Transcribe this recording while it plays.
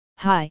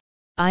Hi,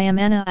 I am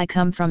Anna. I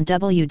come from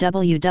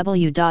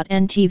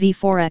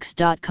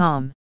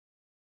www.ntvforex.com.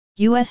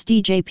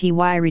 USD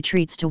JPY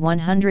retreats to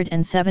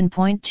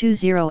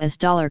 107.20 as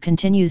dollar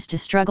continues to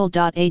struggle.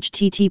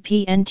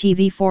 http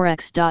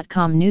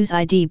ntvforex.com News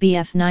ID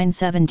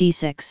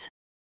BF97D6.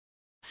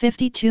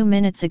 52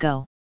 minutes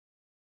ago.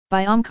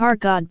 By Omkar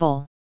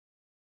Godbol.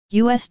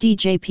 USD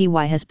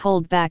JPY has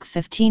pulled back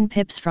 15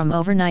 pips from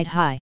overnight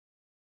high.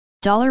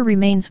 Dollar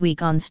remains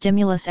weak on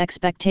stimulus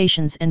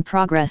expectations and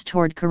progress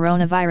toward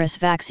coronavirus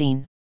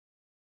vaccine.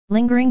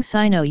 Lingering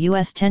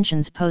Sino-US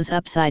tensions pose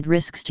upside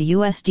risks to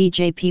USD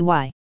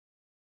JPY.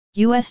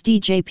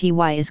 USD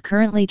JPY is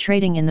currently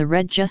trading in the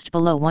red just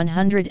below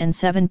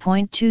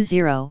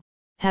 107.20,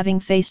 having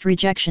faced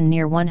rejection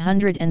near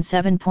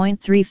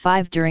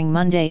 107.35 during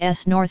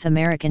Monday's North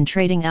American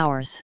trading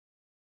hours.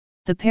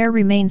 The pair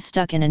remains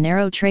stuck in a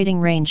narrow trading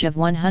range of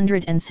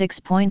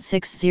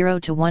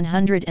 106.60 to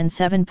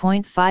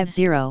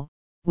 107.50,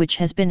 which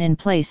has been in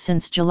place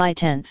since July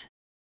 10.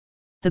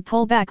 The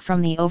pullback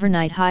from the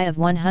overnight high of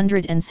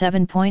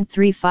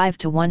 107.35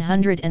 to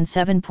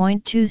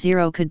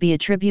 107.20 could be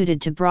attributed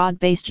to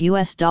broad-based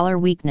US dollar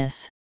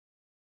weakness.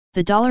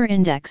 The dollar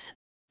index,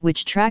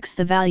 which tracks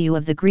the value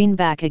of the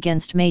greenback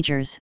against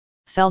majors,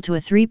 fell to a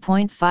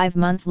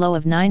 3.5-month low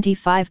of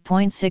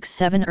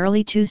 95.67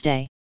 early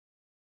Tuesday.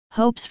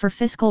 Hopes for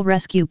fiscal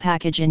rescue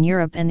package in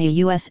Europe and the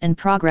US and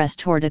progress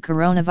toward a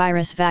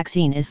coronavirus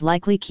vaccine is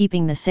likely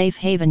keeping the safe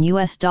haven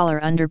US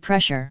dollar under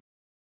pressure.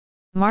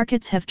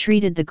 Markets have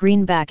treated the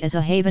greenback as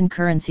a haven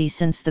currency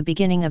since the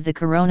beginning of the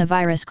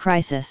coronavirus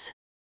crisis.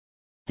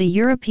 The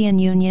European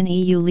Union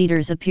 (EU)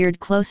 leaders appeared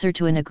closer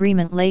to an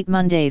agreement late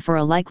Monday for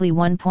a likely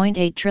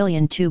 $1.8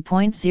 trillion to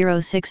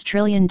 $2.06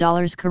 trillion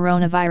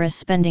coronavirus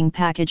spending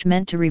package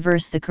meant to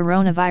reverse the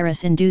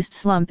coronavirus-induced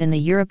slump in the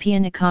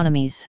European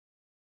economies.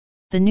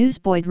 The news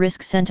buoyed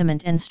risk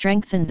sentiment and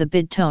strengthened the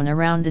bid tone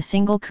around the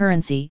single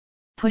currency,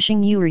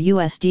 pushing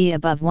EUR/USD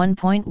above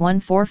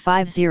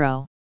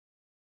 1.1450.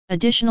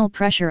 Additional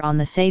pressure on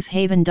the safe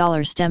haven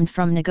dollar stemmed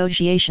from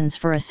negotiations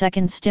for a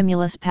second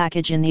stimulus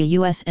package in the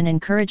US and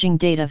encouraging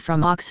data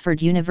from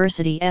Oxford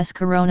University's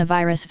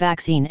coronavirus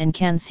vaccine and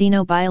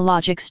CanSino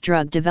Biologics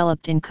drug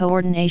developed in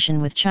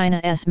coordination with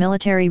China's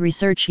military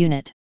research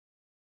unit.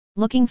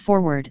 Looking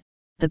forward,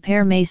 the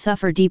pair may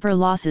suffer deeper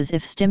losses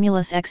if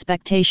stimulus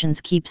expectations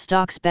keep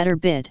stocks better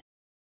bid.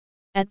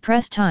 At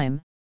press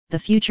time, the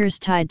futures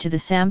tied to the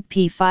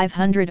S&P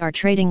 500 are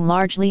trading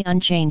largely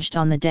unchanged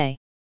on the day.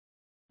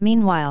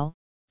 Meanwhile,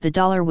 the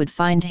dollar would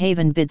find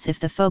haven bids if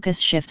the focus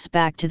shifts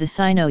back to the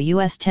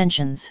Sino-US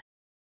tensions.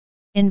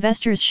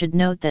 Investors should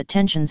note that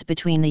tensions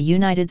between the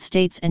United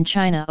States and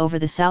China over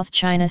the South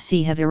China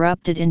Sea have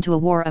erupted into a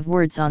war of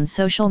words on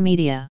social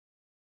media.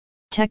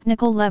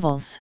 Technical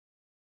levels.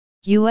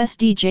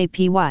 USD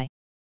JPY.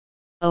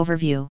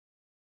 Overview.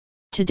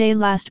 Today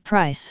last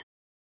price.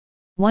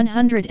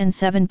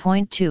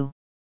 107.2.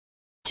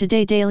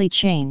 Today daily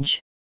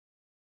change.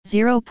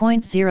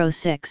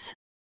 0.06.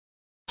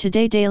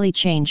 Today daily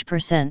change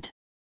percent.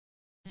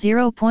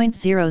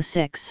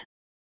 0.06.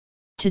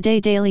 Today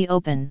daily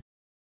open.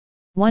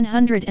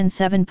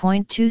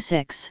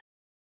 107.26.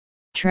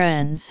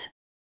 Trends.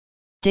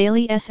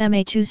 Daily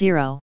SMA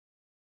 20.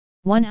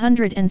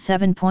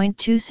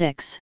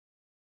 107.26.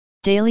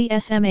 Daily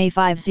SMA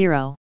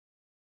 50.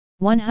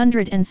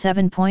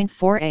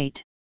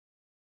 107.48.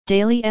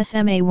 Daily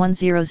SMA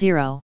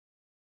 100.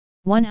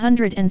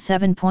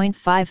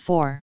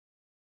 107.54.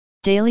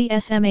 Daily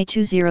SMA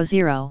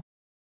 200.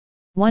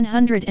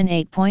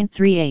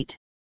 108.38.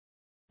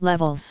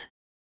 Levels.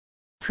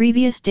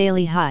 Previous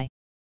daily high.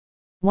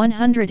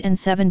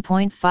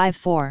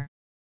 107.54.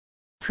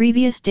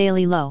 Previous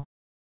daily low.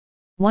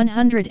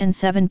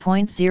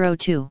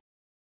 107.02.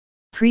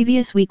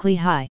 Previous weekly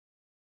high.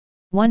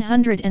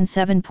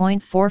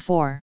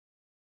 107.44.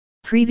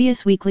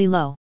 Previous weekly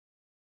low.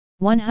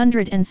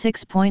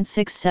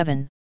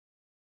 106.67.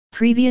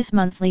 Previous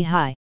monthly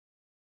high.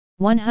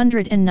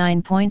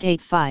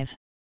 109.85.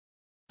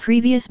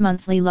 Previous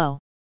monthly low.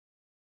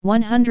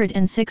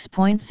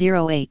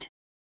 106.08.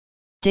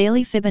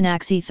 Daily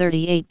Fibonacci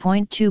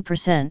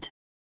 38.2%.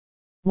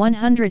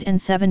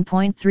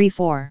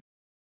 107.34.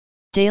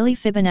 Daily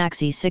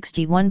Fibonacci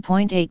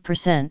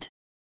 61.8%.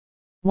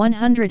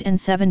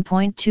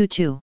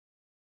 107.22.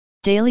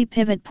 Daily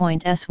Pivot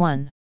Point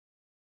S1.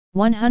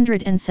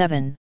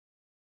 107.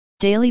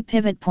 Daily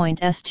Pivot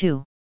Point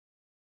S2.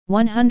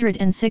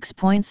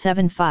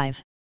 106.75.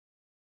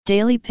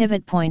 Daily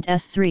Pivot Point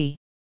S3.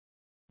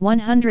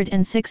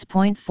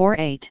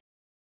 106.48.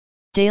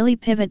 Daily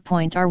Pivot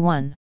Point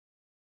R1.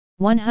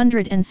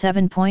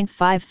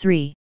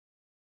 107.53.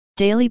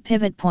 Daily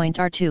Pivot Point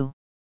R2.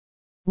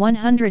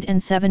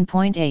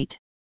 107.8.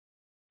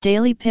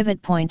 Daily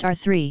Pivot Point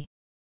R3.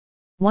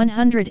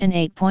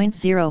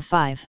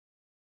 108.05.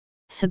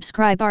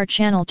 Subscribe our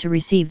channel to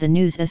receive the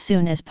news as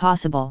soon as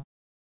possible.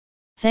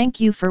 Thank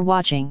you for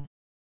watching.